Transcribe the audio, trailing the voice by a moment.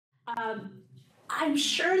I'm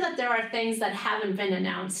sure that there are things that haven't been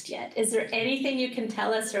announced yet. Is there anything you can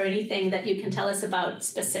tell us, or anything that you can tell us about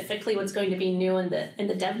specifically what's going to be new in the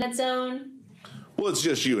DevNet zone? Well, it's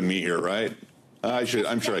just you and me here, right? I'm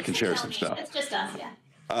sure I can share some stuff. It's just us, yeah.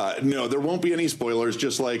 No, there won't be any spoilers.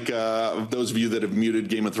 Just like those of you that have muted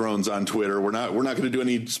Game of Thrones on Twitter, we're not going to do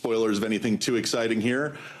any spoilers of anything too exciting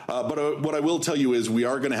here. But what I will tell you is we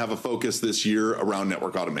are going to have a focus this year around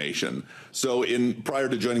network automation. So, prior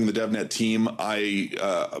to joining the DevNet team,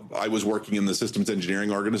 I was working in the systems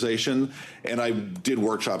engineering organization, and I did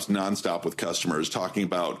workshops nonstop with customers, talking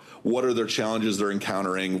about what are their challenges they're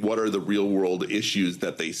encountering, what are the real world issues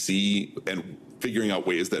that they see, and figuring out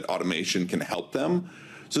ways that automation can help them.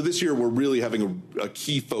 So this year, we're really having a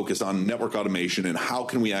key focus on network automation and how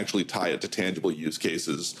can we actually tie it to tangible use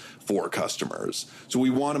cases for customers. So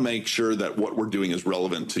we want to make sure that what we're doing is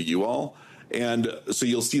relevant to you all. And so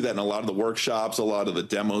you'll see that in a lot of the workshops, a lot of the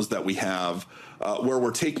demos that we have, where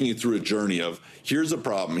we're taking you through a journey of here's a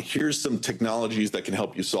problem, here's some technologies that can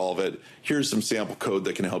help you solve it, here's some sample code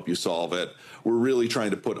that can help you solve it. We're really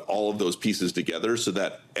trying to put all of those pieces together so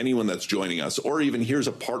that anyone that's joining us, or even here's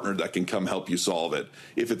a partner that can come help you solve it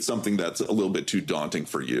if it's something that's a little bit too daunting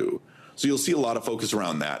for you. So you'll see a lot of focus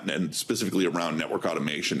around that, and specifically around network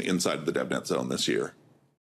automation inside of the DevNet zone this year.